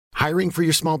Hiring for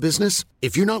your small business?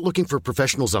 If you're not looking for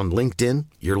professionals on LinkedIn,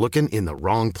 you're looking in the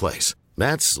wrong place.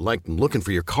 That's like looking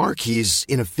for your car keys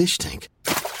in a fish tank.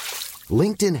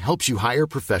 LinkedIn helps you hire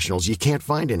professionals you can't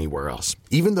find anywhere else,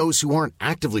 even those who aren't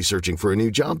actively searching for a new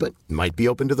job but might be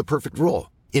open to the perfect role.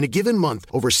 In a given month,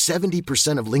 over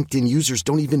 70% of LinkedIn users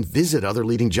don't even visit other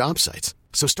leading job sites.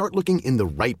 So start looking in the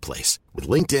right place. With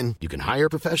LinkedIn, you can hire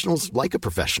professionals like a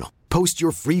professional. Post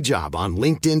your free job on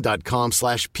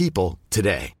linkedin.com/people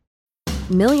today.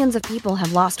 Millions of people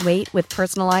have lost weight with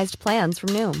personalized plans from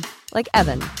Noom. Like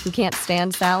Evan, who can't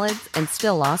stand salads and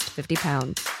still lost 50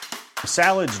 pounds.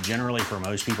 Salads generally for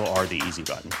most people are the easy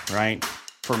button, right?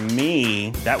 For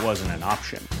me, that wasn't an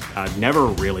option. I never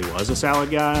really was a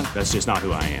salad guy. That's just not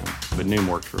who I am. But Noom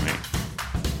worked for me.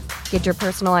 Get your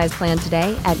personalized plan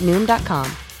today at Noom.com.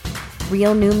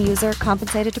 Real Noom user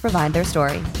compensated to provide their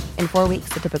story. In 4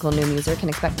 weeks, the typical Noom user can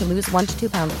expect to lose 1 to 2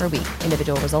 pounds per week.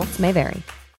 Individual results may vary.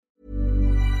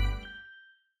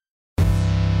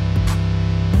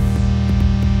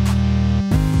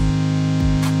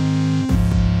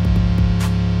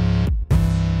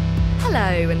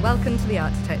 Hello and welcome to The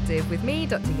Art Detective with me,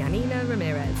 Dr. Janina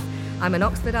Ramirez. I'm an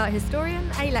Oxford art historian,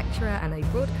 a lecturer and a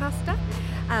broadcaster,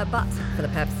 but for the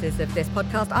purposes of this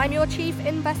podcast, I'm your chief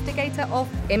investigator of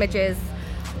images.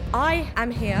 I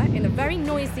am here in a very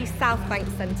noisy South Bank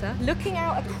centre, looking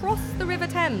out across the River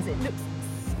Thames. It looks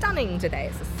stunning today.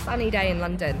 It's a sunny day in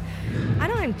London.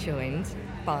 And I'm joined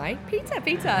by Peter.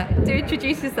 Peter, do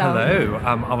introduce yourself. Hello,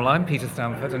 well, I'm Peter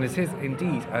Stanford, and it is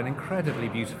indeed an incredibly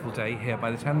beautiful day here by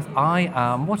the Thames.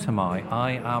 What am I?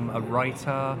 I am a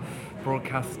writer,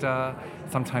 broadcaster,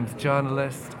 sometimes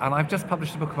journalist, and I've just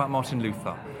published a book about Martin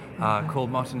Luther. Called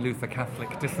Martin Luther,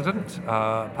 Catholic Dissident,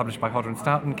 published by Hodder and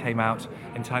Stoughton, came out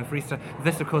in time for Easter.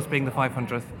 This, of course, being the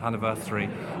 500th anniversary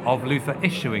of Luther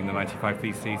issuing the 95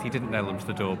 Theses. He didn't nail them to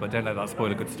the door, but don't let that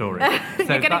spoil a good story.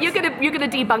 So you're going to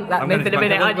debunk that myth in a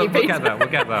minute, aren't you, Peter? We'll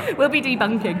get there. We'll be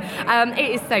debunking.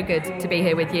 It is so good to be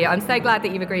here with you. I'm so glad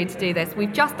that you've agreed to do this.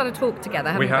 We've just done a talk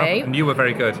together, haven't we? And you were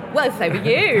very good. Well, so were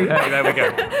you. There we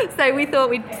go. So we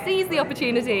thought we'd seize the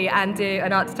opportunity and do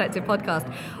an Art Detective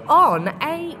podcast on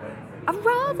a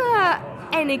rather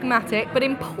enigmatic but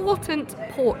important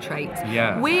portrait.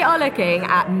 Yeah. We are looking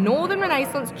at Northern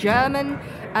Renaissance, German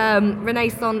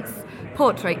Renaissance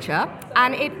portraiture,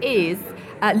 and it is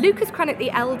Lucas Cranach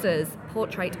the Elder's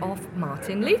portrait of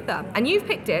Martin Luther. And you've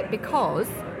picked it because,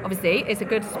 obviously, it's a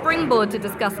good springboard to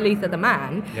discuss Luther the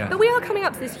man, but we are coming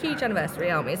up to this huge anniversary,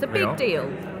 aren't we? It's a big deal,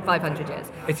 500 years.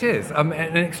 It is, an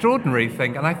extraordinary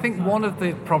thing, and I think one of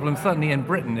the problems, certainly in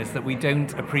Britain, is that we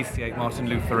don't appreciate Martin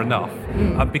Luther enough,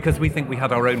 because we think we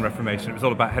had our own Reformation. It was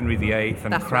all about Henry VIII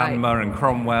and Cranmer and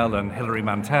Cromwell and Hilary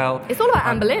Mantel. It's all about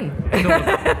Anne Boleyn. It's all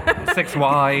about 6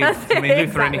 wives. I mean, Luther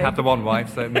exactly. only had the one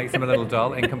wife, so it makes him a little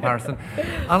dull in comparison.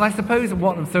 And I suppose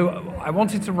so I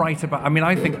wanted to write about,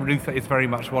 I think Luther is very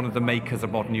much one of the makers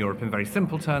of modern Europe in very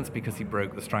simple terms, because he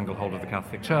broke the stranglehold of the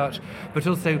Catholic Church, but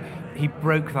also he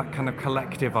broke that kind of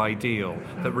collective ideal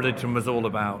that religion was all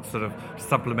about, sort of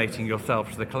sublimating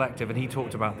yourself to the collective, and he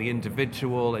talked about the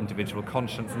individual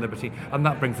conscience and liberty, and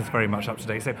that brings us very much up to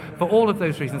date. So for all of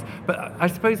those reasons, but I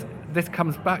suppose this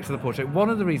comes back to the portrait. One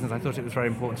of the reasons I thought it was very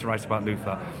important to write about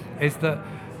Luther is that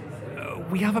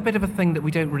we have a bit of a thing that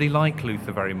we don't really like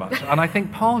Luther very much. And I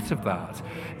think part of that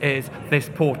is this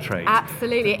portrait.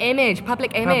 Absolutely.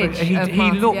 Public image.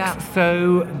 He looks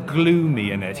so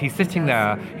gloomy in it. He's sitting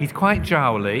there, he's quite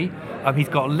jowly, he's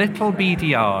got little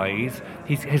beady eyes,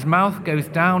 his mouth goes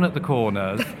down at the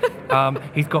corners,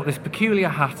 he's got this peculiar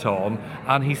hat on,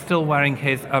 and he's still wearing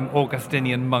his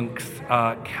Augustinian monk's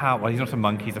cowl. Well, he's not a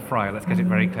monk, he's a friar, let's get it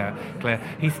very clear.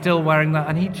 He's still wearing that,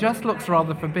 and he just looks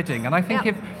rather forbidding. And I think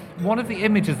if one of the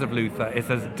images of Luther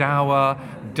is as dour,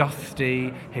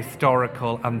 dusty,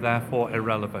 historical, and therefore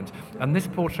irrelevant. And this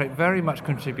portrait very much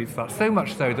contributes to that, so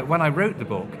much so that when I wrote the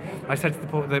book, I said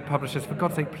to the publishers, for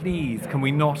God's sake, please, can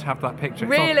we not have that picture?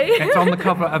 Really? It's on the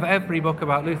cover of every book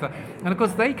about Luther. And of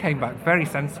course, they came back very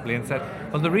sensibly and said,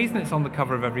 well, the reason it's on the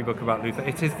cover of every book about Luther,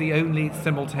 it is the only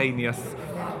simultaneous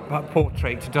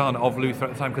portrait done of Luther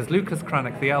at the time, because Lucas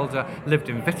Cranach the Elder lived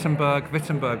in Wittenberg.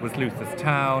 Wittenberg was Luther's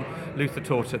town. Luther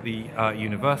taught at the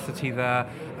university there,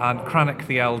 and Cranach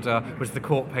the Elder was the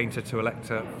court painter to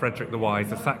Elector Frederick the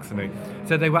Wise of Saxony.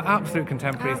 So they were absolute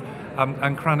contemporaries,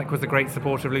 and Cranach was a great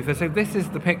supporter of Luther. So this is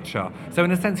the picture. So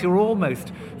in a sense, you're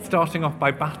almost starting off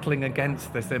by battling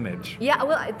against this image. Yeah,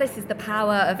 well, this is the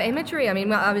power of imagery. I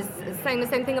mean, I was saying the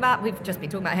same thing about, we've just been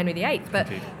talking about Henry VIII, but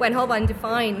indeed, when Holbein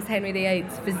defines Henry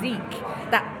VIII's physique,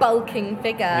 that bulking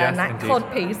figure and that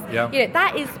codpiece,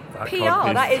 that is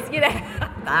PR. That is,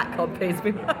 that can't please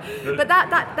me. But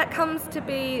that comes to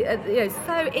be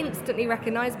so instantly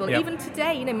recognisable. Yep. Even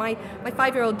today, my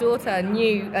 5-year-old daughter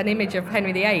knew an image of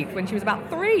Henry VIII when she was about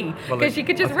 3 because she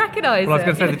could just recognise it. Well, I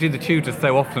was going to say they do the Tudors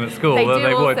so often at school. They do would,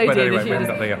 also but do anyway, the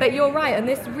Tudors. yeah. But you're right, and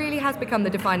this really has become the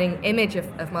defining image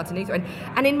of Martin Luther.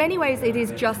 And in many ways, it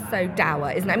is just so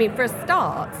dour, isn't it? I mean, for a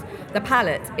start, the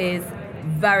palette is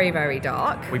very, very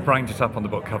dark. We brightened it up on the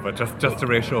book cover just to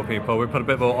reassure people. We put a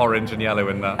bit more orange and yellow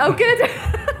in there. Oh, good.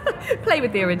 Play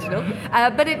with the original.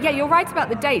 But you're right about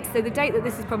the date. So the date that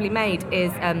this is probably made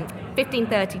is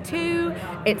 1532.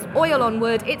 It's oil on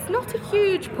wood. It's not a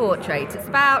huge portrait. It's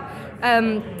about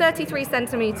 33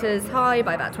 centimetres high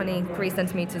by about 23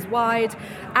 centimetres wide.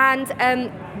 And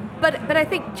but I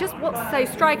think just what's so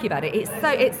striking about it,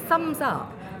 it sums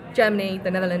up Germany, the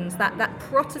Netherlands, that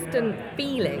Protestant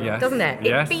feeling, doesn't it?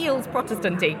 Yes. It feels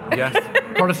Protestant-y. Yes,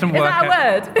 Protestant Is work.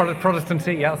 that a word?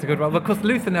 Protestant-y, yeah, that's a good word. Well, of course,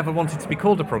 Luther never wanted to be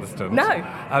called a Protestant.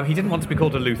 No. He didn't want to be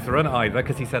called a Lutheran either,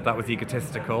 because he said that was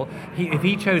egotistical. If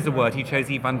he chose a word, he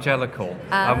chose evangelical,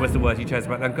 was the word he chose.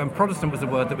 And Protestant was a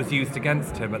word that was used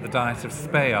against him at the Diet of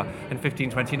Speyer in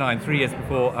 1529, 3 years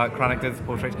before Cranach did his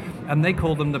portrait. And they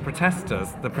called them the Protesters.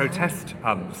 The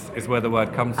Protestants is where the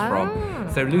word comes from.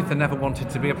 So Luther never wanted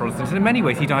to be a Protestant. And in many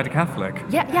ways, he died a Catholic.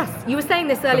 Yes. You were saying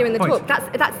this earlier in the talk.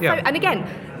 That's so, and again,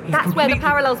 that's where the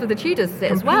parallels with the Tudors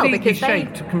sit as well, because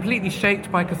completely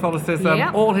shaped by Catholicism.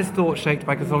 Yeah. All his thoughts shaped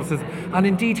by Catholicism, and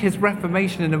indeed his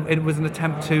Reformation it was an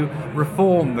attempt to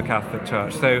reform the Catholic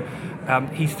Church. So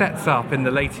he sets up in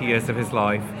the later years of his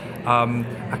life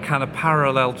a kind of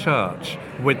parallel church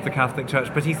with the Catholic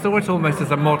Church, but he saw it almost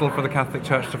as a model for the Catholic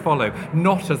Church to follow,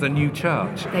 not as a new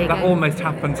church. That almost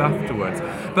happens afterwards.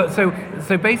 But so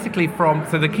basically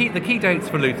the key dates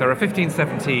for Luther are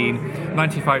 1517,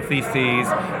 95 Theses,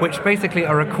 which basically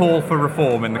are a call for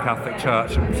reform in the Catholic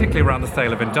Church, particularly around the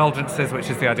sale of indulgences, which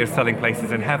is the idea of selling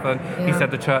places in heaven. Yeah. He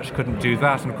said the Church couldn't do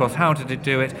that, and of course, how did it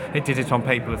do it? It did it on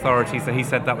papal authority, so he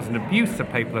said that was an abuse of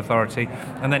papal authority,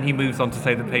 and then he moves on to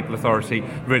say that papal authority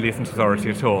really isn't authority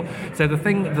at all. So the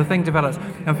thing develops,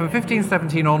 and from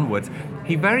 1517 onwards,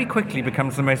 he very quickly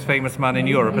becomes the most famous man in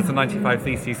Europe as the 95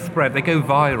 Theses spread. They go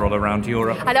viral around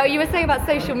Europe. I know, you were saying about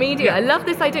social media. Yeah. I love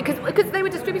this idea, because they were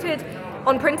distributed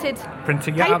on printing,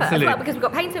 yeah, paper absolutely. as well, because we've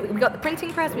got painter, we've got the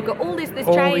printing press, we've got all this change.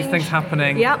 All these things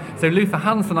happening. Yep. So Luther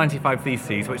hands the 95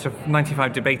 Theses, which are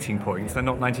 95 debating points. They're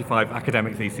not 95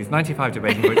 academic theses, 95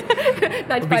 debating points. It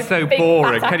would be so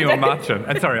boring, can you imagine?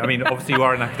 And sorry, I mean, obviously you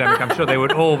are an academic, I'm sure they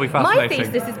would all be fascinating. My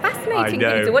thesis is fascinating, I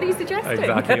know. Peter. What are you suggesting?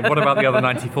 Exactly. What about the other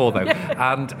 94, though?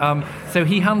 And so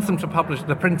he hands them to publish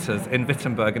the printers in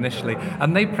Wittenberg initially,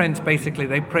 and they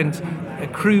print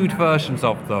crude versions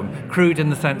of them, crude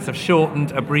in the sense of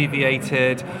shortened,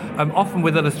 abbreviated, often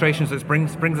with illustrations, which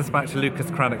brings us back to Lucas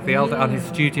Cranach, the elder, and his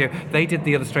studio. They did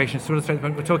the illustrations to illustrate.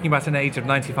 We're talking about an age of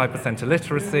 95%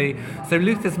 illiteracy. So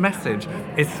Luther's message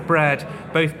is spread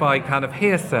both by kind of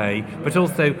hearsay, but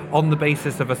also on the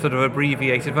basis of a sort of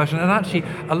abbreviated version. And actually,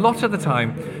 a lot of the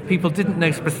time, people didn't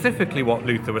know specifically what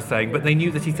Luther was saying, but they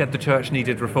knew that he said the church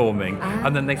needed reforming.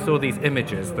 And then they saw these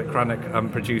images that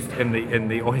Cranach produced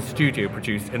or his studio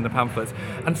produced in the pamphlets.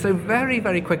 And so very,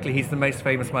 very quickly, he's the most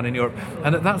famous man in Europe.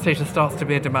 And at that stage, there starts to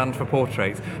be a demand for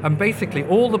portraits. And basically,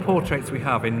 all the portraits we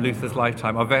have in Luther's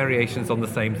lifetime are variations on the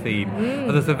same theme.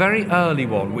 And there's a very early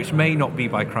one, which may not be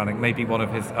by Cranach, may be one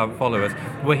of his followers,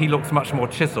 where he looks much more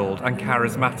chiseled and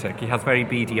charismatic. He has very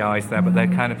beady eyes there, but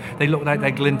they look like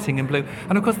they're glinting in blue.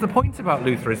 And of course, the point about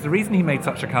Luther is the reason he made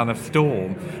such a kind of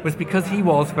storm was because he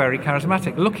was very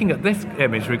charismatic. Looking at this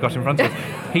image we've got in front of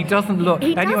us, he doesn't look...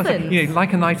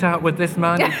 like a night out with this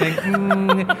man, you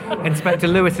think, Inspector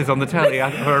Lewis is on the telly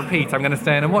for a repeat, I'm going to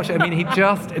stay in and watch it. I mean,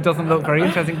 it doesn't look very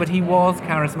interesting, but he was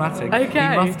charismatic. Okay.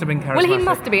 He must have been charismatic. Well, he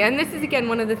must have been, and this is again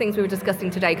one of the things we were discussing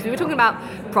today, because we were talking about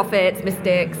prophets,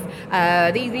 mystics,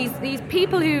 these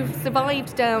people who've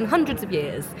survived down hundreds of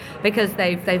years because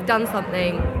they've done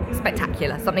something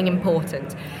spectacular, something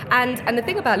important. And the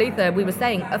thing about Luther, we were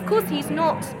saying, of course, he's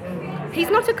not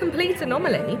a complete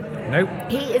anomaly. Nope.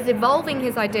 He is evolving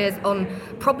his ideas on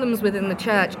problems within the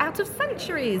church out of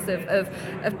centuries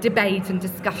of debate and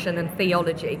discussion and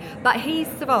theology. But he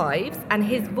survives, and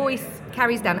his voice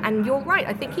carries down. And you're right,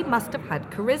 I think he must have had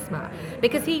charisma,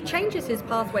 because he changes his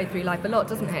pathway through life a lot,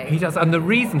 doesn't he? He does, and the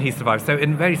reason he survives, so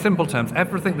in very simple terms,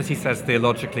 everything that he says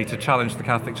theologically to challenge the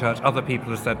Catholic Church, other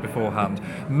people have said beforehand.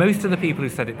 Most of the people who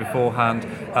said it beforehand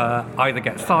either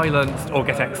get silenced or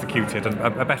get executed. And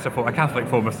a better form, Catholic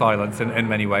form of silence in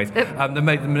many ways. The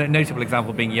notable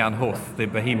example being Jan Hus, the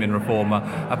Bohemian reformer,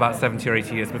 about 70 or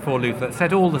 80 years before Luther,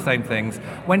 said all the same things,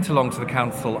 went along to the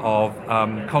Council of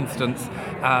Constance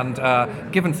and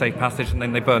given safe passage, and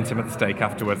then they burnt him at the stake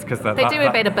afterwards. Because they do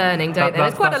a bit of burning, don't they?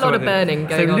 There's quite a lot of burning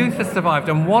going on. So Luther survived,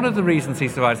 and one of the reasons he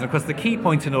survives, and of course the key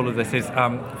point in all of this is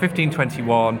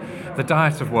 1521, the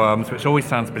Diet of Worms, which always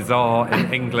sounds bizarre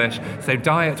in English. So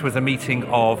Diet was a meeting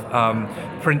of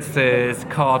princes,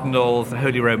 cardinals, the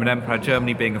Holy Roman Empire,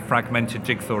 Germany being a fragmented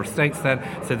jigsaw of states then.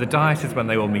 So the Diet is when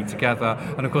they all meet together.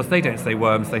 And of course they don't say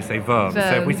worms, they say verms.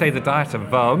 So if we say the Diet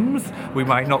of Worms, we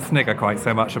might not snigger quite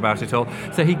so much about it all.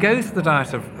 So he goes to the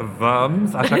Diet of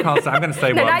Worms. Actually, I can't say, I'm going to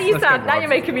say no, worms. Now you're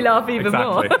making me laugh even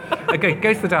more. Okay,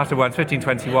 goes to the Diet of Worms,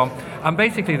 1521. And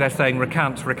basically they're saying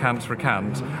recant, recant,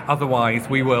 recant. Otherwise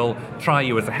we will try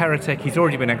you as a heretic. He's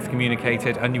already been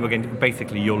excommunicated, and you are going to,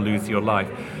 basically you'll lose your life.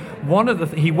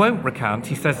 He won't recant.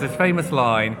 He says this famous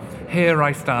line, "Here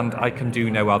I stand, I can do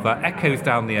no other," echoes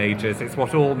down the ages. It's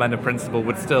what all men of principle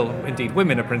would still, indeed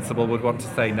women of principle, would want to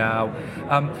say now.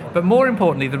 But more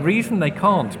importantly, the reason they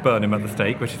can't burn him at the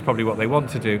stake, which is probably what they want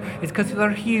to do, is because there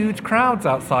are huge crowds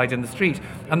outside in the street,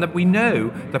 and that we know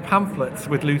the pamphlets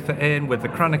with Luther in, with the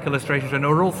Cranach illustrations,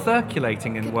 are all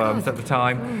circulating in Worms at the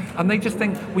time, and they just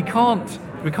think, we can't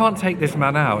take this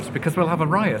man out because we'll have a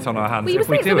riot on our hands if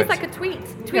we do it. It's like a tweet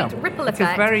ripple effect.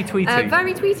 It's very tweety.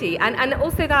 Very tweety. And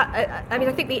also that,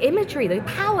 I think the imagery, the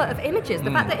power of images,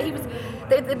 the fact that he was,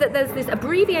 that there's this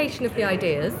abbreviation of the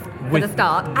ideas at the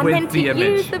start, and then to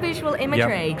use the visual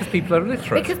imagery. Because people are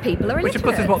illiterate. Which of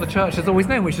course is what the church has always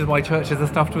known, which is why churches are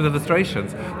stuffed with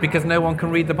illustrations, because no one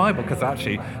can read the Bible, because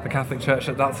actually the Catholic Church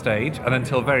at that stage, and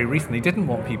until very recently, didn't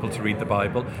want people to read the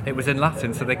Bible. It was in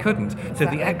Latin, so they couldn't. So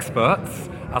the experts,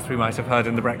 as we might have heard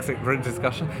in the Brexit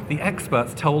discussion, the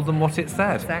experts told them what it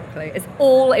said. Exactly.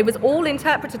 It was all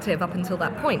interpretative up until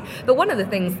that point. But one of the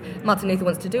things Martin Luther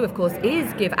wants to do, of course,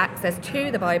 is give access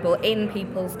to the Bible in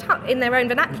people's in their own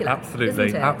vernacular. Absolutely.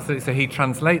 So he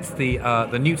translates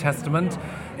the New Testament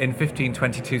in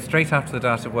 1522, straight after the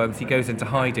Diet of Worms. He goes into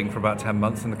hiding for about 10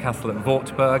 months in the castle at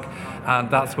Wartburg, and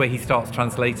that's where he starts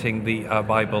translating the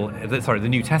the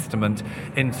New Testament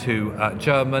into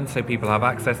German, so people have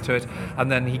access to it.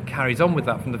 And then he carries on with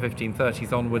that from the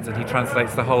 1530s onwards, and he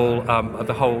translates the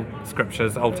whole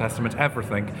scriptures, Old Testament,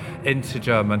 everything, into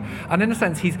German. And in a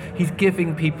sense, he's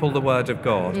giving people the Word of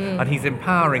God, and he's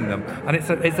empowering them. And it's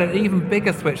an even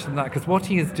bigger switch than that, because what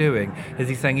he is doing is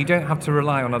he's saying you don't have to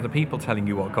rely on other people telling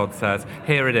you what God says.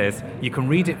 Here it is. You can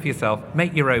read it for yourself,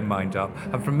 make your own mind up.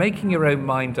 And from making your own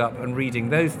mind up and reading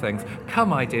those things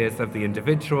come ideas of the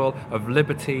individual, of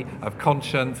liberty, of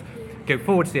conscience. Go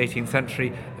forward to the 18th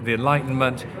century, the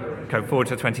Enlightenment. Go forward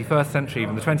to the 21st century,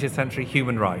 even the 20th century,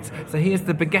 human rights. So he is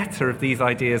the begetter of these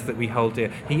ideas that we hold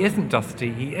dear. He isn't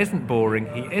dusty, he isn't boring,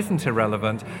 he isn't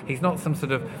irrelevant, he's not some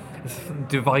sort of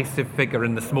divisive figure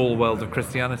in the small world of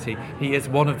Christianity. He is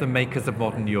one of the makers of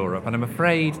modern Europe, and I'm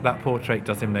afraid that portrait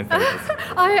does him no favours.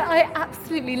 I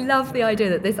absolutely love the idea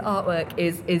that this artwork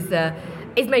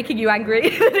is making you angry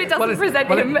that it doesn't present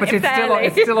him but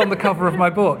it's still on the cover of my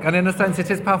book, and in a sense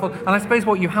it is powerful. And I suppose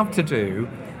what you have to do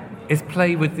is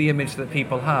play with the image that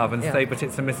people have and say, but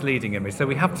it's a misleading image. So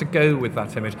we have to go with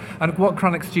that image. And what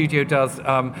Cranach Studio does,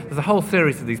 there's a whole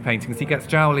series of these paintings. He gets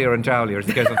jowlier and jowlier as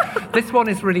he goes on. This one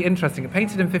is really interesting.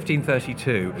 Painted in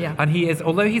 1532. Yeah. And he is,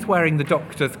 although he's wearing the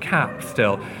doctor's cap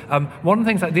still, one of the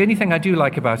things, the only thing I do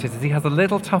like about it is he has a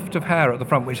little tuft of hair at the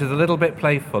front, which is a little bit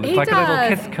playful. It's a little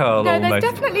kiss curl almost.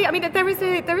 There's definitely,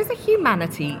 there is a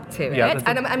humanity to it.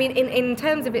 And in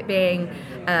terms of it being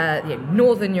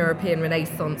Northern European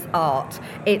Renaissance art,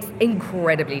 it's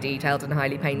incredibly detailed and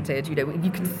highly painted.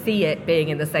 You can see it being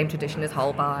in the same tradition as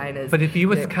Holbein. But if you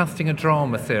were casting a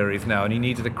drama series now and you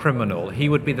needed a criminal, he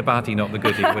would be the baddie, not the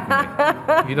goodie, wouldn't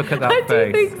he? If you look at that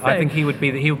face, I think he would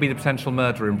be the potential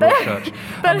murderer in Broadchurch.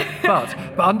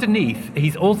 But underneath,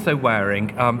 he's also wearing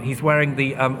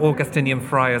the Augustinian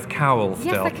friar's cowl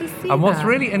still. Yes, I can see and what's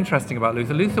really interesting about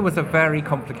Luther was a very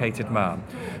complicated man.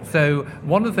 So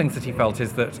one of the things that he felt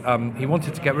is that he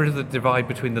wanted to get rid of the divide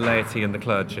between the laity and the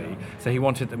clergy. So he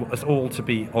wanted us all to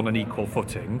be on an equal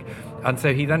footing. And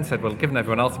so he then said, well, given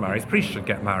everyone else marries, priests should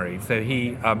get married. So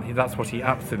that's what he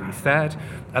absolutely said.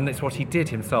 And it's what he did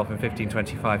himself in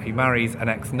 1525. He marries an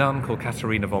ex-nun called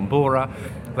Katharina von Bora.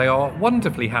 They are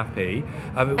wonderfully happy.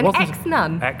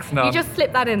 Ex-nun? Ex-nun. You just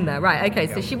slipped that in there. Right, okay,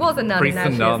 so she was a nun. Priests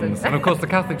and nuns. And of course the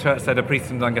Catholic Church said a priest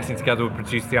and nun getting together would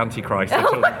produce the Antichrist.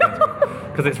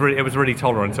 Because it was really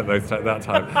tolerant at that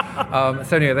time.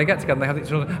 So anyway, they get together and they have these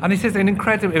children. And it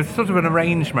was sort of an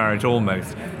arranged marriage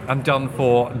almost, and done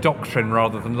for doctrine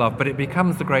rather than love, but it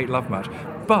becomes the great love match.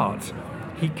 But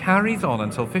he carries on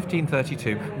until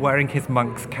 1532 wearing his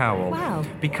monk's cowl. Wow.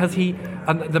 Because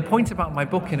and the point about my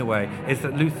book, in a way, is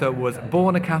that Luther was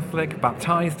born a Catholic,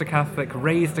 baptized a Catholic,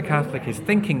 raised a Catholic, his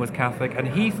thinking was Catholic, and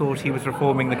he thought he was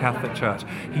reforming the Catholic Church.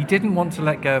 He didn't want to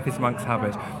let go of his monk's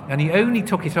habit, and he only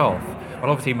took it off.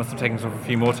 Well, obviously he must have taken it off a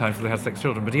few more times because they had 6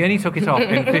 children, but he only took it off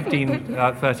in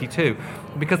 1532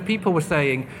 because people were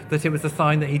saying that it was a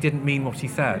sign that he didn't mean what he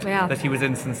said, that he was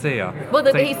insincere. Well,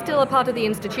 that he's still a part of the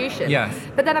institution. Yes.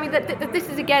 But then, I mean, this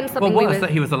is again something that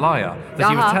he was a liar, that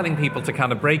he was telling people to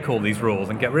kind of break all these rules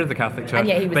and get rid of the Catholic Church,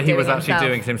 but he was actually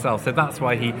doing it himself. So that's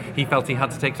why he felt he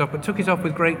had to take it off, but took it off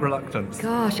with great reluctance.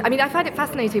 Gosh, I mean, I find it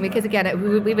fascinating because, again,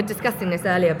 we were discussing this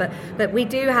earlier, but we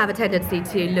do have a tendency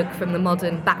to look from the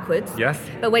modern backwards. Yes.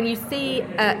 But when you see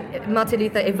Martin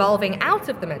Luther evolving out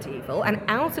of the medieval and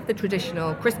out of the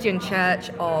traditional Christian church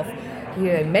of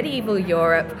medieval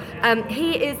Europe,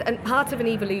 he is part of an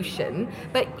evolution.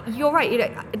 But you're right,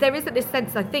 there isn't this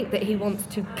sense, I think, that he wants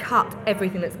to cut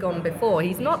everything that's gone before.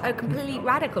 He's not a complete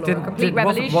radical or a complete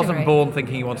revolutionary. Wasn't born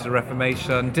thinking he wanted a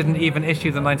reformation, didn't even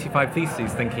issue the 95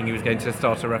 Theses thinking he was going to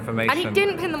start a reformation. And he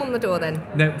didn't pin them on the door then?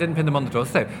 No, didn't pin them on the door.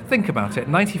 So, think about it,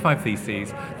 95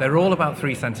 Theses, they're all about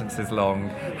 3 sentences long.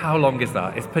 How long is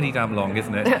that? It's pretty damn long,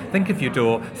 isn't it? Think of your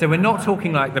door. So we're not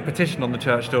talking like the petition on the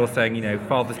church door saying,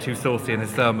 Father's too saucy in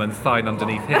his sermon, sign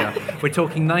underneath here. We're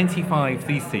talking 95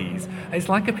 Theses. It's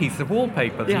like a piece of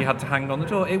wallpaper that he had to hang on the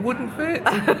door. It wouldn't fit.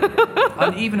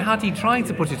 And even had he tried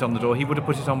to put it on the door, he would have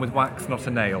put it on with wax, not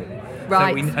a nail.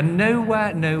 Right. So and nowhere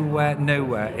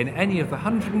in any of the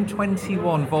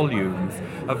 121 volumes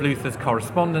of Luther's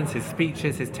correspondence, his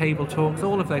speeches, his table talks,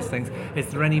 all of those things, is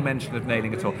there any mention of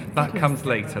nailing at all? That comes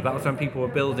later. That was when people were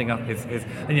building up his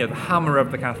the hammer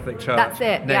of the Catholic Church. That's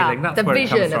it. Nailing. That's the where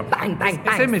vision it comes from. Of bang, bang, bang,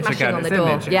 it's image smashing again. on the It's door.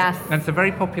 image. Yes. And it's a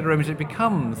very popular image. It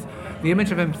becomes the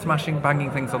image of him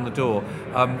banging things on the door.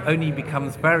 Only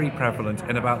becomes very prevalent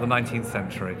in about the 19th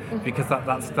century because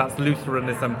that's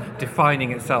Lutheranism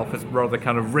defining itself as rather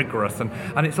kind of rigorous, and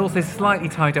it's also slightly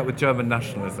tied up with German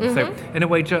nationalism. So in a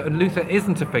way, Luther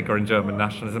isn't a figure in German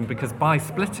nationalism because by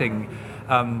splitting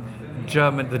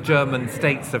the German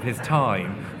states of his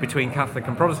time between Catholic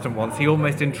and Protestant ones, he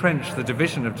almost entrenched the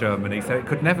division of Germany, so it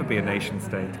could never be a nation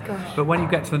state. Gosh. But when you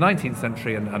get to the 19th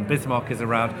century and Bismarck is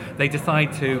around, they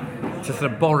decide to sort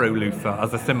of borrow Luther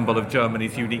as a symbol of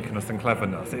Germany's uniqueness and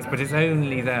cleverness. But it's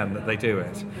only then that they do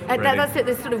it. Really. That's it,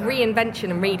 this sort of reinvention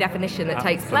and redefinition that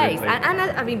takes place. And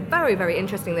I mean, very, very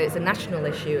interesting that it's a national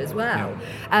issue as well.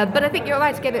 Yeah. But I think you're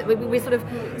right, again, we sort of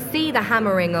see the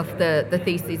hammering of the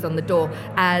theses on the door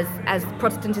as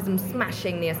Protestantism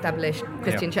smashing the established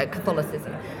Christian church,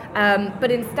 Catholicism.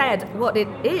 But instead, what it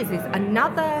is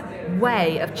another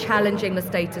way of challenging the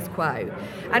status quo.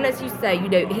 And as you say,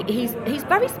 he's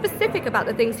very specific about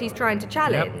the things he's trying to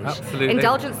challenge. Yep, absolutely.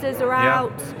 Indulgences are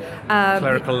out.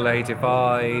 Clerical lay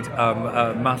divide,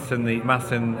 mass in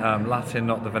Latin,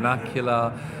 not the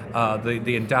vernacular.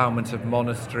 The endowment of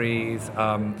monasteries,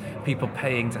 people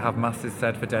paying to have masses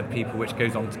said for dead people, which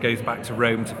goes back to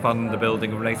Rome to fund the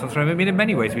building of Renaissance Rome. I mean, in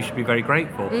many ways, we should be very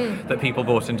grateful that people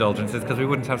bought indulgences because we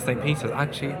wouldn't have St. Peter's.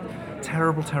 Actually,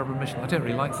 terrible mission. I don't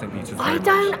really like St. Peter's. I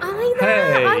don't either.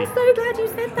 Hey. I'm so glad you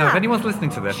said that. Now, if anyone's listening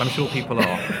to this, I'm sure people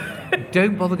are.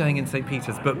 Don't bother going in St.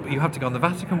 Peter's, but you have to go on the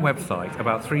Vatican website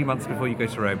about 3 months before you go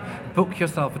to Rome. Book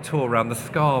yourself a tour around the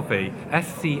Scavi,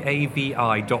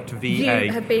 SCAVI.va.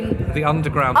 You have been... The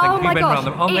underground thing. Oh my gosh. Around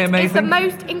them. Aren't they amazing? It's the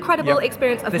most incredible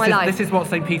experience of my life. This is what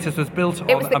St. Peter's was built on.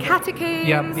 It was the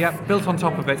catacombs. Yeah, built on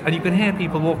top of it. And you can hear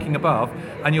people walking above,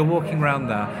 and you're walking around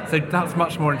there. So that's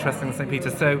much more interesting than St.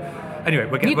 Peter's. So... Anyway,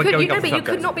 we're going off the subject. You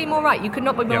could not be more right. You could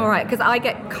not be more right, because I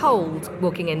get cold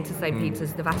walking into St.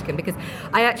 Peter's, the Vatican, because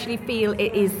I actually feel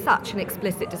it is such an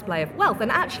explicit display of wealth. And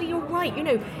actually, you're right.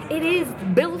 It is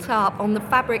built up on the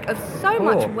fabric of so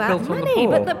much wealth, money,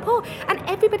 but the poor, and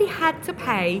everybody had to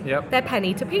pay their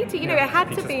penny to Peter. It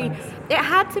had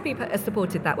to be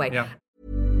supported that way. Yeah.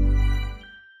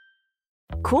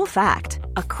 Cool fact,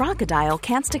 a crocodile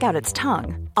can't stick out its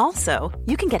tongue. Also,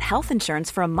 you can get health insurance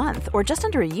for a month or just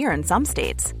under a year in some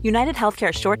states. United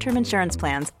Healthcare short-term insurance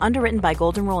plans, underwritten by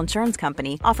Golden Rule Insurance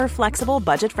Company, offer flexible,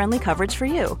 budget-friendly coverage for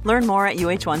you. Learn more at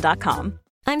UH1.com.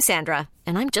 I'm Sandra,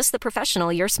 and I'm just the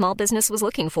professional your small business was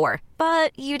looking for.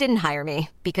 But you didn't hire me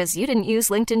because you didn't use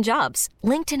LinkedIn Jobs.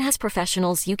 LinkedIn has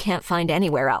professionals you can't find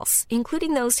anywhere else,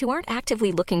 including those who aren't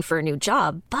actively looking for a new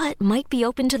job, but might be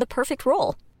open to the perfect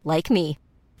role, like me.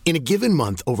 In a given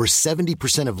month, over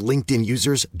 70% of LinkedIn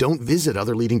users don't visit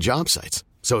other leading job sites.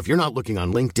 So if you're not looking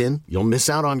on LinkedIn, you'll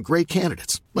miss out on great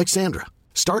candidates like Sandra.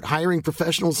 Start hiring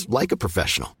professionals like a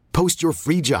professional. Post your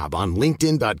free job on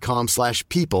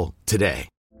linkedin.com/people today.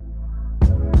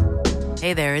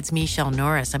 Hey there, it's Michelle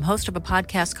Norris. I'm host of a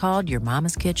podcast called Your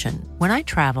Mama's Kitchen. When I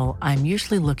travel, I'm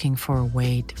usually looking for a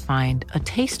way to find a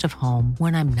taste of home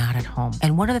when I'm not at home.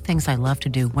 And one of the things I love to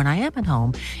do when I am at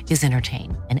home is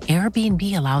entertain. And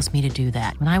Airbnb allows me to do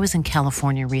that. When I was in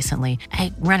California recently,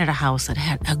 I rented a house that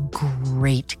had a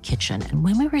great kitchen. And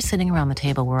when we were sitting around the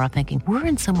table, we were all thinking, we're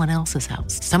in someone else's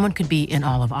house. Someone could be in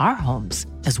all of our homes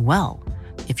as well.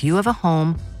 If you have a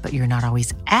home, but you're not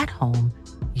always at home,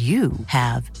 you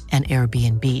have an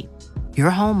Airbnb. Your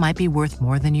home might be worth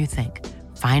more than you think.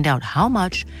 Find out how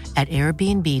much at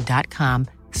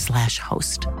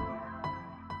airbnb.com/host.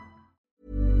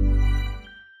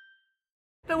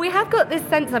 But we have got this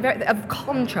sense of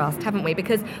contrast, haven't we?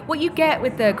 Because what you get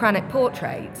with the Cranach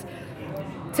portrait,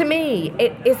 to me,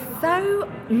 it is so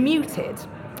muted.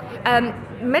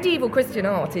 Medieval Christian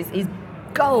art is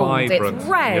gold, vibrant. It's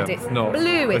red, Yeah, it's not.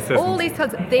 blue, it's This all isn't. these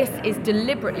colours. This is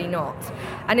deliberately not.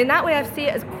 And in that way, I see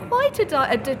it as quite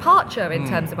a departure in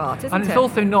terms of art, isn't it? And it's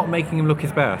also not making him look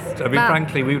his best. I mean, No.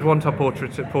 frankly, we would want our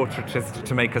portraitist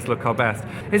to make us look our best.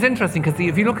 It's interesting because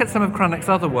if you look at some of Cranach's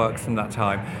other works from that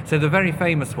time, so the very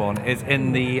famous one is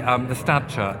in the Stad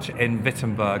Church in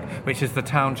Wittenberg, which is the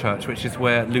town church, which is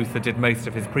where Luther did most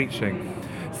of his preaching.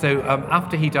 So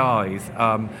after he dies,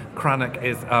 Cranach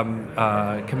is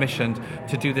commissioned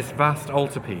to do this vast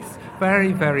altarpiece.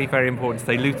 Very, very, very important to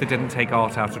say Luther didn't take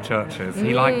art out of churches.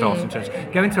 He liked art in church.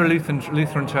 Go into a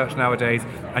Lutheran church nowadays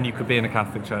and you could be in a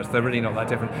Catholic church. They're really not that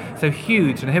different. So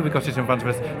huge, and here we've got it in front of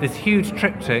us, this huge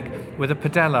triptych with a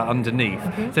pedella underneath.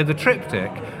 So the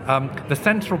triptych, the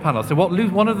central panel, so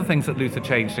one of the things that Luther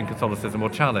changed in Catholicism or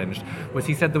challenged was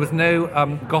he said there was no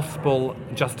gospel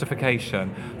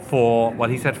justification for, well,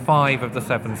 he said 5 of the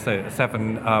seven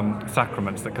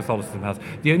sacraments that Catholicism has.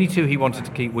 The only 2 he wanted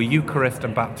to keep were Eucharist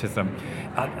and baptism.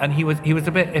 And he was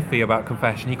a bit iffy about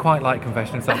confession. He quite liked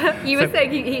confession himself. You were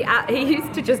saying he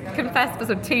used to just confess for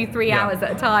sort of 2-3 hours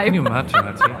at a time. Can you imagine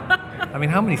that? I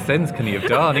mean, how many sins can he have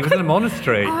done? He was in a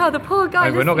monastery. Oh, the poor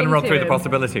guy. We're not going to run through the him.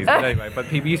 possibilities, but anyway. But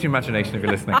people, use your imagination if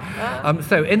you're listening.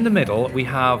 So in the middle we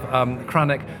have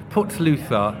Cranach puts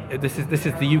Luther. This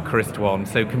is the Eucharist one.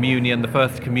 So communion, the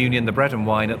first communion, the bread and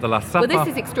wine at the Last Supper. Well,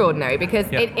 this is extraordinary because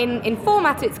Yeah. in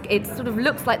format it sort of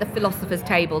looks like the philosopher's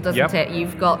table, doesn't Yep. it?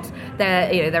 You've got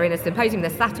they're in a symposium,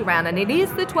 they're sat around, and it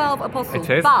is the 12 apostles,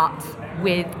 It is. but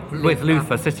with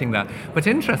Luther sitting there. But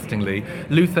interestingly,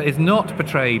 Luther is not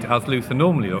portrayed as Luther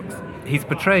normally looks. He's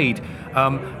portrayed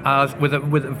as with a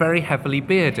very heavily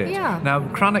bearded. Yeah. Now,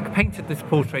 Cranach painted this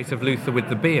portrait of Luther with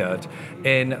the beard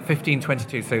in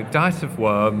 1522. So, Dice of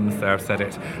Worms, there I've said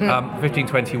it,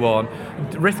 1521.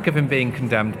 Risk of him being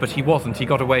condemned, but he wasn't. He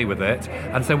got away with it.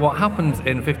 And so what happens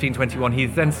in 1521,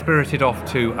 he's then spirited off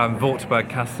to Wartburg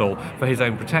Castle for his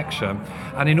own protection.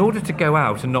 And in order to go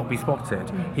out and not be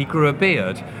spotted, he grew a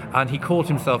beard and he called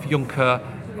himself Junker.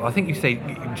 I think you say,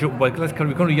 well,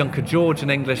 we call him Junker George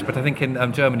in English, but I think in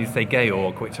German you say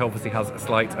Georg, which obviously has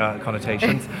slight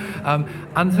connotations.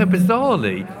 And so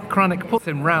bizarrely, Cranach puts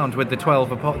him round with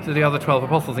the other 12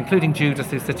 apostles, including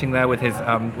Judas, who's sitting there with his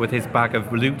bag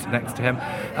of loot next to him.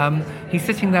 He's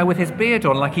sitting there with his beard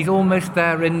on, like he's almost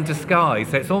there in disguise.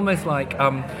 So it's almost like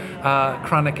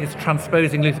Cranach is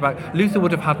transposing Luther back. Luther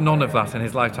would have had none of that in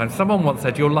his lifetime. Someone once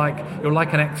said, "You're like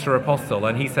an extra apostle,"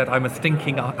 and he said, "I'm a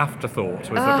stinking afterthought."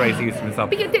 Was the phrase he used for himself.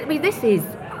 But I mean, this is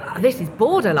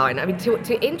borderline. I mean,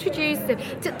 to introduce,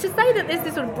 to say that this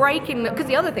is sort of breaking, because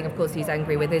the other thing, of course, he's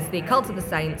angry with is the cult of the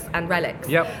saints and relics.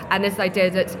 Yep. And this idea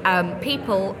that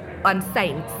people and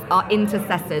saints are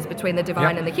intercessors between the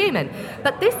divine Yep. and the human.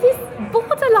 But this is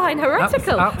borderline heretical because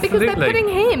they're Absolutely. putting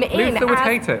him in. Luther would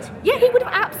hate it. Yeah, he would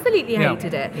have absolutely Yeah.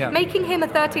 hated it. Yeah. Making him a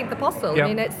 13th apostle. Yeah. I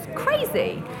mean, it's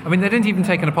crazy. I mean, they didn't even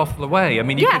take an apostle away. I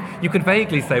mean, you could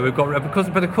vaguely say we've got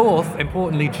but of course,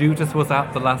 importantly, Judas was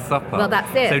at the Last Supper. Well,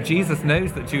 that's it. So Jesus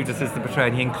knows that Judas is the betrayer,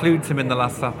 and he includes him in the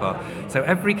Last Supper. So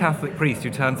every Catholic priest who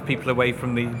turns people away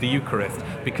from the Eucharist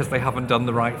because they haven't done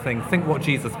the right thing, think what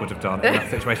Jesus would have done in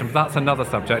that situation. But that's another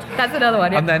subject. That's another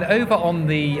one. Yeah. And then over on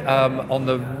the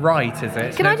right, is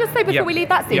it? Can I just say before we leave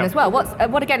that scene as well,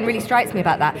 what again really strikes me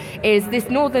about that is this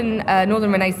northern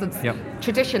Renaissance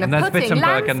tradition of putting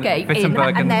landscape in,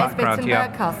 and there's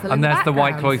Wittenberg Castle and in there's the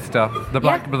white background. cloister,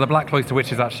 the black cloister,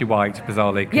 which is actually white,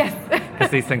 bizarrely. Yes. Because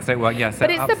these things don't work. Yes,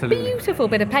 But it's absolutely. a beautiful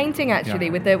bit of painting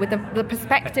actually with the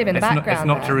perspective in the background. It's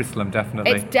not there. Jerusalem,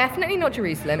 definitely. It's definitely not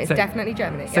Jerusalem. It's definitely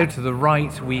Germany. So to the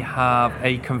right we have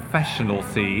a confessional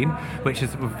scene, which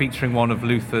is featuring one of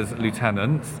Luther's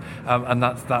lieutenants, and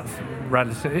that's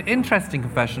relatively interesting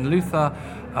confession. Luther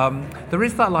There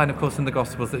is that line, of course, in the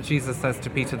Gospels that Jesus says to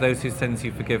Peter, those whose sins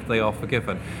you forgive, they are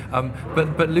forgiven.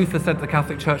 But Luther said the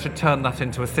Catholic Church had turned that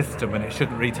into a system, and it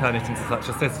shouldn't really turn it into such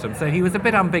a system. So he was a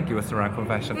bit ambiguous around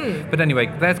confession. But anyway,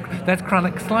 there's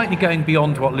Cranach slightly going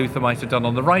beyond what Luther might have done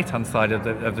on the right-hand side of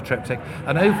the triptych.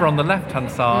 And over on the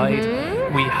left-hand side,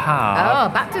 we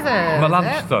have baptism.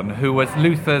 Melanchthon, who was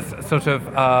Luther's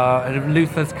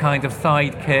Luther's kind of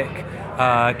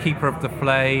sidekick, keeper of the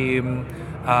flame.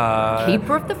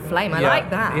 Keeper of the flame, I like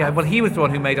that. Yeah, well, he was the one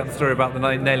who made up the story about the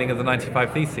nailing of the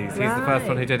 95 Theses. He's the first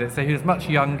one who did it. So he was much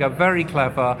younger, very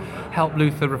clever, helped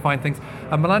Luther refine things.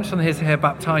 And Melanchthon is here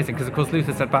baptising, because of course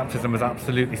Luther said baptism was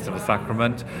absolutely still a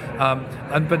sacrament.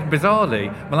 But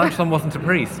bizarrely, Melanchthon wasn't a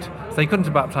priest, so he couldn't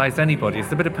have baptised anybody.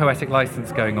 It's a bit of poetic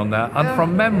licence going on there. And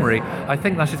from memory, I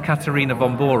think that is Katharina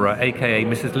von Bora, a.k.a.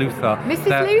 Mrs. Luther.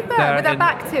 Mrs. Luther? With her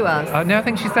back to us? No, I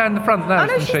think she's there in the front there,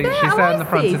 isn't she? She's there in the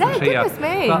front, isn't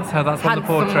she? Me. That's her. That's one of the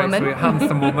portraits.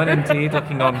 Handsome woman, indeed,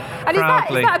 looking on and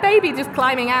proudly. Is that a baby just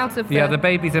climbing out of the... Yeah, the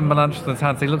baby's in Melanchthon's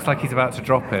hands. He looks like he's about to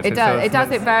drop it. It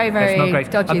does it very, very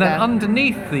dodgy. And then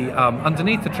underneath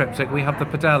the triptych, we have the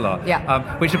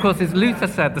pedella, which, of course, is Luther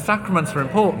said the sacraments are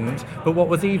important, but what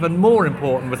was even more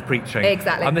important was preaching.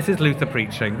 Exactly. And this is Luther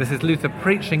preaching. This is Luther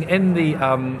preaching in the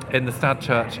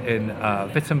Stadtchurch in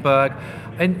Wittenberg,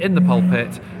 in the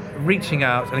pulpit, reaching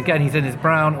out, and again he's in his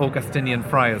brown Augustinian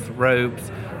friar's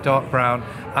robes, dark brown,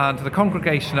 and the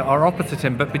congregation are opposite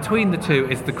him, but between the two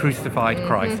is the crucified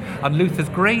Christ. And Luther's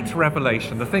great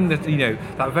revelation, the thing that,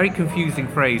 that very confusing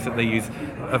phrase that they use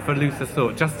for Luther's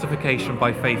thought, justification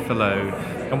by faith alone,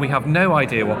 and we have no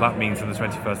idea what that means in the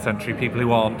 21st century, people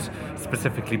who aren't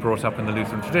specifically brought up in the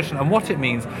Lutheran tradition. And what it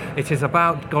means, it is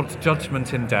about God's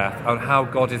judgment in death, and how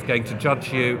God is going to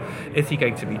judge you. Is he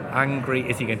going to be angry?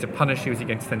 Is he going to punish you? Is he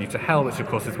going to send you to hell? Which, of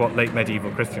course, is what late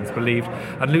medieval Christians believed.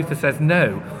 And Luther says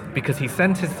no, because he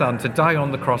sent his son to die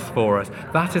on the cross for us.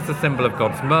 That is the symbol of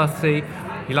God's mercy.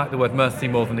 He liked the word mercy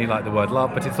more than he liked the word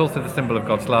love, but it's also the symbol of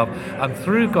God's love. And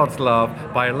through God's love,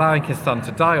 by allowing his son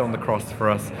to die on the cross for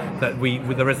us, that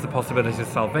there is the possibility of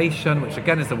salvation, which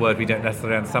again is a word we don't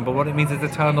necessarily understand, but what it means is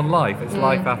eternal life. It's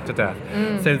life after death.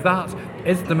 So that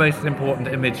is the most important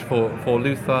image for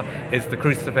Luther, is the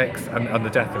crucifix and the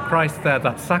death of Christ there,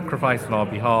 that sacrifice on our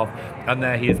behalf, and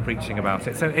there he is preaching about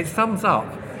it. So it sums up,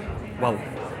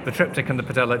 the triptych and the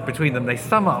pedella, between them, they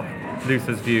sum up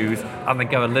Luther's views and then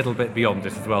go a little bit beyond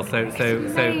it as well. So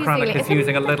Cranach is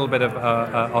using a little bit of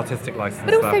artistic license.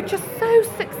 But also just so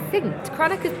succinct.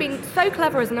 Cranach has been so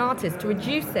clever as an artist to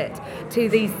reduce it to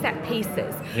these set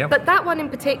pieces. Yep. But that one in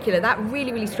particular, that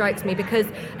really, really strikes me, because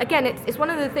again, it's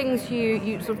one of the things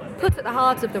you sort of put at the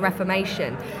heart of the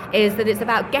Reformation, is that it's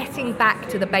about getting back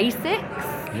to the basics.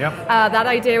 Yep. That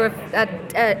idea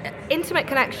of intimate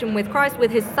connection with Christ,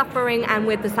 with his suffering, and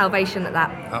with the salvation that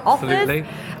Absolutely.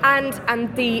 offers,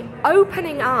 and the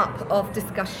opening up of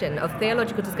discussion, of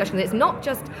theological discussion. It's not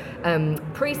just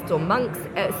priests or monks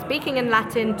speaking in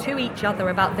Latin to each other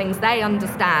about things they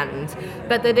understand,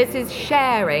 but that it is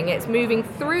sharing. It's moving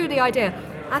through the idea.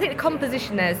 I think the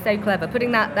composition there is so clever,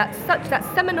 putting that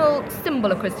seminal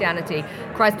symbol of Christianity,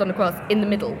 Christ on the cross, in the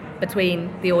middle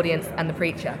between the audience and the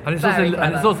preacher. And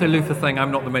it's also Luther saying,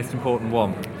 I'm not the most important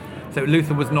one. So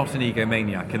Luther was not an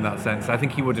egomaniac in that sense. I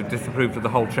think he would have disapproved of the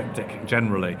whole triptych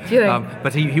generally.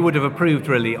 But he would have approved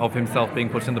really of himself being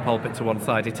put in the pulpit to one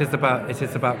side. It is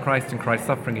about Christ and Christ's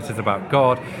suffering. It is about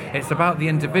God. It's about the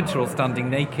individual standing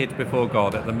naked before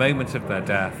God at the moment of their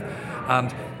death,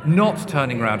 and not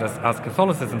turning around, as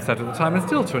Catholicism said at the time, and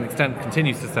still to an extent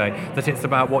continues to say, that it's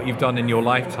about what you've done in your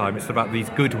lifetime. It's about these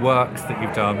good works that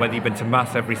you've done, whether you've been to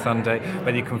Mass every Sunday,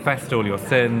 whether you confessed all your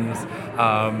sins,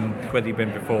 whether you've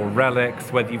been before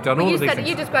relics, whether you've done all of these things.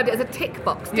 You described it as a tick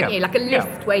box, didn't you? Like a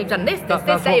list where you've done this, that's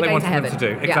then what you're they going wanted to heaven. Them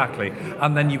to do, exactly.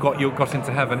 And then you got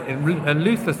into heaven. And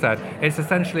Luther said it's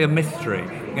essentially a mystery.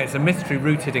 It's a mystery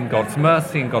rooted in God's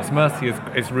mercy, and God's mercy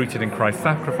is rooted in Christ's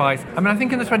sacrifice. I mean, I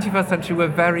think in the 21st century we're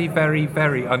very, very,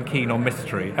 very unkeen on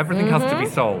mystery. Everything has to be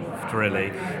solved,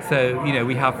 really. So,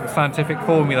 we have scientific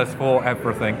formulas for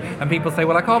everything. And people say,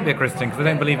 well, I can't be a Christian because I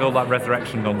don't believe all that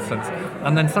resurrection nonsense.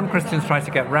 And then some Christians try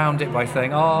to get round it by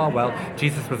saying,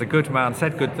 Jesus was a good man,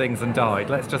 said good things and died.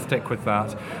 Let's just stick with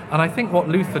that. And I think what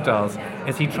Luther does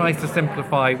is he tries to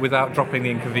simplify without dropping the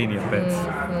inconvenient bits.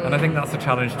 And I think that's a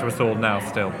challenge to us all now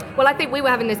still. Well, I think we were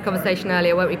having this conversation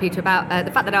earlier, weren't we, Peter, about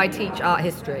the fact that I teach art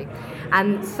history.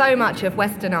 And so much of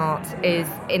Western Western art is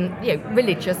in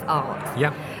religious art.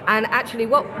 Yeah. And actually,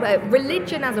 what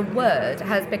religion as a word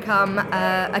has become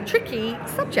a tricky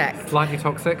subject. Slightly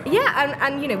toxic. Yeah,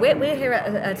 and we're here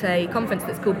at a conference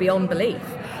that's called Beyond Belief.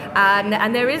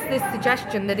 And there is this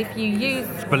suggestion that if you use...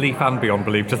 Belief and beyond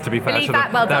belief, just to be fair.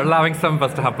 They're allowing some of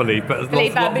us to have belief, but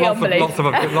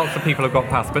lots of people have got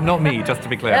past, but not me, just to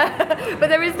be clear. But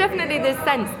there is definitely this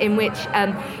sense in which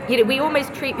we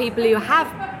almost treat people who have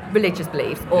religious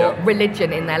beliefs or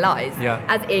religion in their lives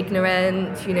as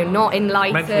ignorant, not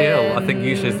enlightened. Mentally ill, I think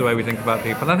usually is the way we think about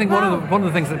people. And I think one of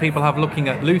the things that people have looking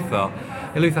at Luther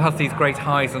has these great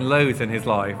highs and lows in his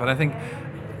life, and I think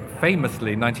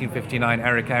famously, 1959,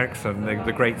 Erik Erikson,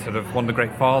 the great one of the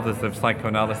great fathers of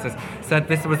psychoanalysis, said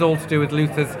this was all to do with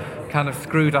Luther's kind of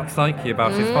screwed up psyche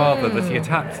about his father, that he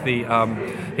attacked the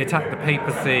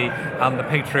papacy and the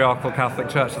patriarchal Catholic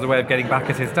Church as a way of getting back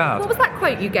at his dad. What was that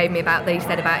quote you gave me about that he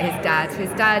said about his dad?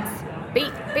 His dad's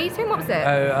beat him? What was it?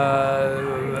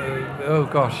 Oh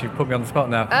gosh, you've put me on the spot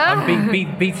now.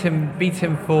 Beat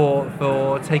him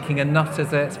for taking a nut,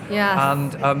 is it? Yeah.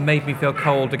 And made me feel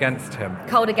cold against him.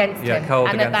 Cold against him. Cold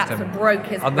and against him. And that broke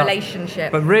his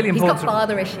relationship. But really important. He's got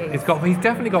father issues. He's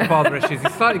definitely got father issues.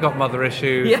 He's slightly got mother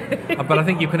issues. But I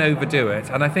think you can overdo it.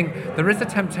 And I think there is a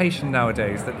temptation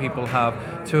nowadays that people have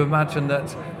to imagine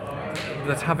that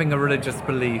having a religious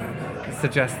belief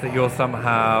suggests that you're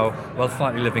somehow,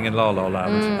 slightly living in La La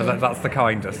Land. That's the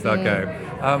kindest they'll go.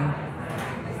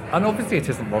 And obviously it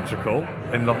isn't logical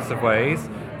in lots of ways.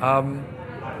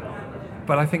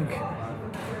 But I think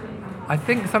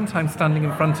sometimes standing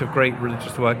in front of great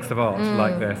religious works of art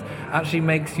like this actually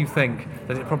makes you think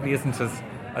that it probably isn't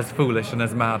as foolish and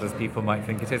as mad as people might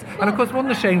think it is. And of course, one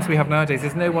of the shames we have nowadays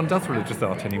is no one does religious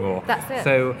art anymore. That's it.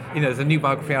 So, there's a new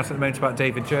biography out at the moment about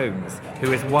David Jones,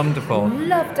 who is wonderful.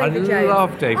 Love David Jones. I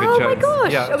love David Jones. Oh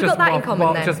my gosh, we've got that in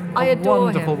common then. Just I adore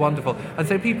wonderful, him. Wonderful. And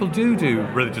so people do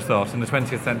religious art in the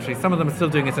 20th century. Some of them are still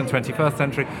doing it in the 21st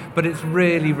century, but it's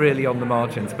really, really on the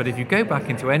margins. But if you go back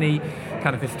into any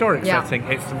kind of historic setting,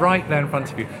 it's right there in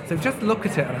front of you. So just look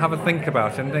at it and have a think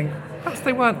about it and think, perhaps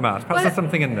they weren't mad. Perhaps there's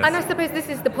something in this. And I suppose this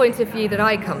is the point of view that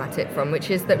I come at it from,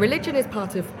 which is that religion is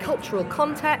part of cultural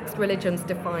context. Religions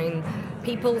define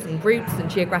peoples and groups and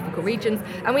geographical regions.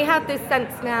 And we have this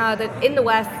sense now that in the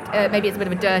West, maybe it's a bit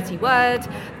of a dirty word,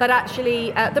 but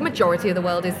actually the majority of the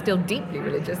world is still deeply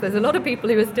religious. There's a lot of people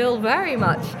who are still very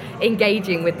much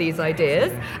engaging with these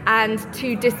ideas. And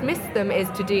to dismiss them is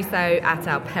to do so at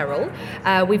our peril.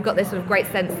 We've got this sort of great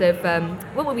sense of,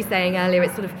 what were we saying earlier?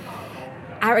 It's sort of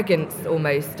arrogance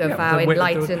almost of our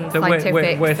enlightened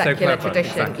scientific we're secular so clever,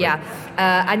 tradition. exactly.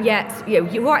 And yet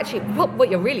you are actually what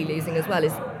you're really losing as well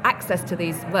is access to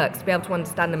these works, to be able to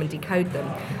understand them and decode them.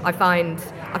 I find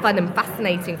them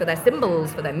fascinating for their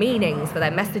symbols, for their meanings, for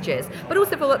their messages, but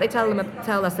also for what they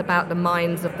tell us about the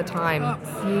minds of the time.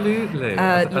 Absolutely,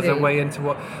 as a way into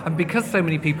what, and because so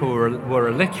many people were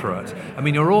illiterate, I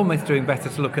mean, you're almost doing better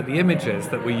to look at the images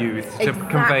that were used to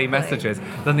convey messages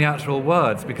than the actual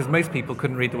words, because most people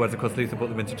couldn't read the words. Of course, Luther put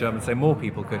them into German, so more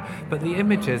people could. But the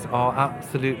images are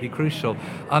absolutely crucial,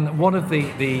 and one of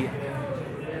the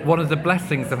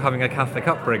blessings of having a Catholic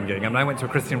upbringing, I mean, I went to a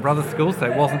Christian Brothers school, so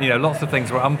it wasn't, lots of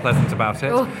things were unpleasant about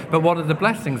it, but one of the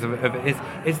blessings of it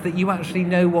is that you actually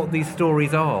know what these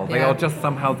stories are. They are just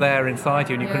somehow there inside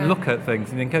you, and you can look at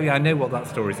things and think, I know what that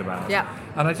story's about. Yeah.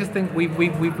 And I just think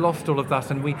we've lost all of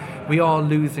that, and we are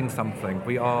losing something.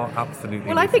 We are absolutely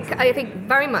Well, I think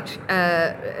very much,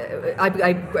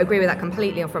 I agree with that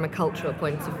completely from a cultural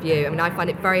point of view. I mean, I find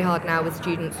it very hard now with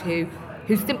students who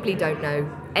simply don't know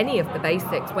any of the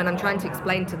basics when I'm trying to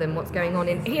explain to them what's going on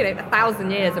in 1,000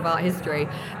 years of art history.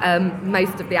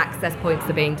 Most of the access points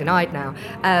are being denied now.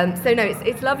 So no,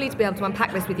 it's lovely to be able to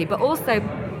unpack this with you, but also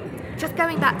just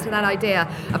going back to that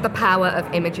idea of the power of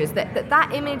images, that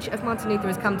image of Martin Luther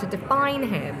has come to define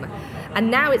him, and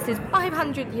now it's his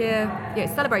 500-year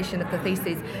celebration of the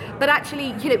theses. But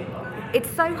actually, it's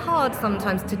so hard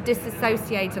sometimes to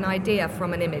disassociate an idea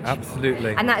from an image.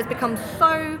 Absolutely. And that has become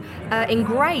so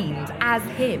ingrained as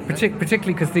him.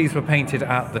 Particularly because these were painted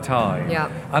at the time. Yeah.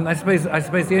 And I suppose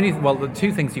the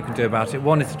two things you can do about it.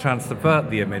 One is to try and subvert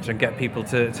the image and get people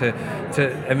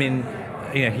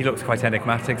he looks quite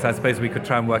enigmatic, so I suppose we could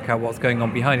try and work out what's going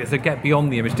on behind it. So get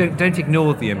beyond the image. Don't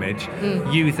ignore the image.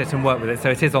 Use it and work with it. So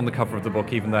it is on the cover of the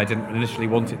book, even though I didn't initially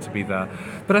want it to be there.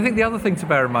 But I think the other thing to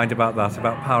bear in mind about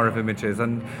power of images,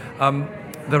 and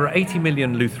there are 80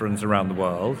 million Lutherans around the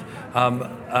world.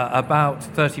 About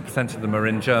 30% of them are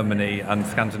in Germany and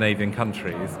Scandinavian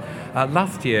countries.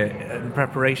 Last year, in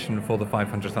preparation for the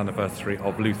 500th anniversary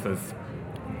of Luther's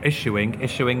issuing,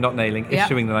 not nailing,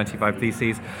 issuing the 95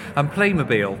 Theses. And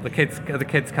Playmobil, the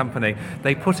kids company,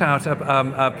 they put out a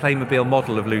Playmobil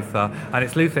model of Luther, and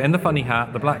it's Luther in the funny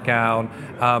hat, the black gown,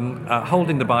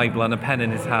 holding the Bible and a pen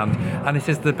in his hand. And it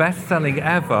is the best-selling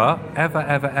ever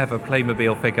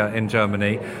Playmobil figure in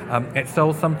Germany. It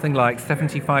sold something like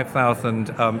 75,000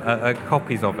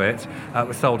 copies of it.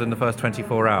 Was sold in the first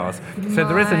 24 hours. So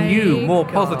there is a new, more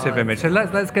positive image. So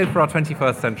let's go for our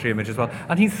 21st century image as well.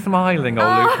 And he's smiling, old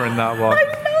Luther, in that one.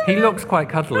 He looks quite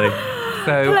cuddly.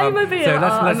 So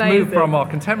let's move from our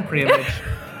contemporary image,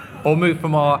 or move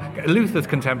from our Luther's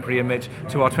contemporary image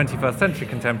to our 21st century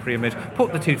contemporary image,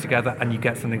 put the two together, and you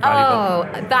get something valuable.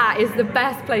 Oh, that is the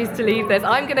best place to leave this.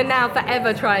 I'm going to now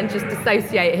forever try and just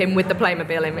associate him with the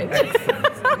Playmobil image.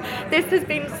 This has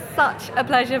been such a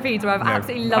pleasure, Peter. I've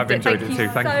absolutely loved it. Thank you so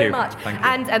much. Thank you.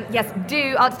 And yes,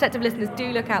 Art Detective listeners,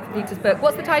 do look out for Peter's book.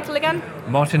 What's the title again?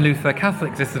 Martin Luther,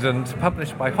 Catholic Dissident,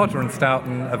 published by Hodder and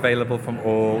Stoughton, available from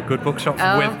all good bookshops,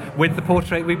 with the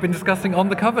portrait we've been discussing on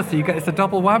the cover. So it's a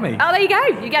double whammy. Oh, there you go.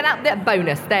 You get that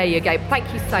bonus. There you go.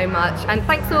 Thank you so much. And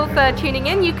thanks all for tuning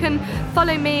in. You can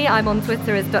follow me. I'm on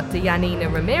Twitter as Dr.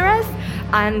 Yanina Ramirez.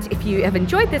 And if you have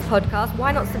enjoyed this podcast,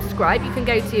 why not subscribe? You can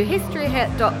go to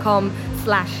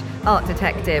historyhit.com/Art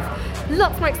Detective.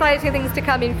 Lots more exciting things to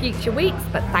come in future weeks.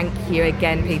 But thank you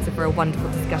again, Peter, for a wonderful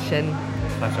discussion.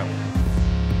 Pleasure.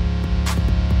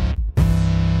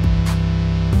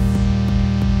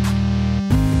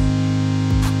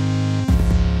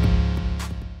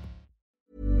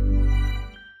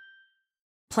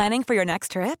 Planning for your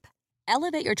next trip?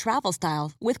 Elevate your travel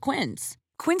style with Quince.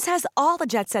 Quince has all the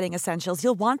jet-setting essentials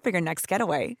you'll want for your next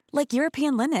getaway, like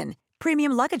European linen,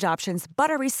 premium luggage options,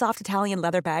 buttery soft Italian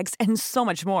leather bags, and so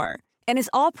much more. And is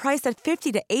all priced at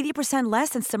 50 to 80% less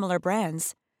than similar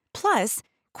brands. Plus,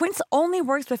 Quince only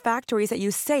works with factories that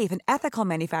use safe and ethical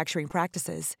manufacturing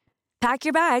practices. Pack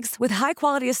your bags with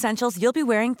high-quality essentials you'll be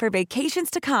wearing for vacations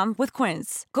to come with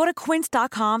Quince. Go to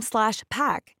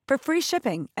quince.com/pack for free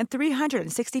shipping and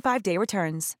 365-day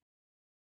returns.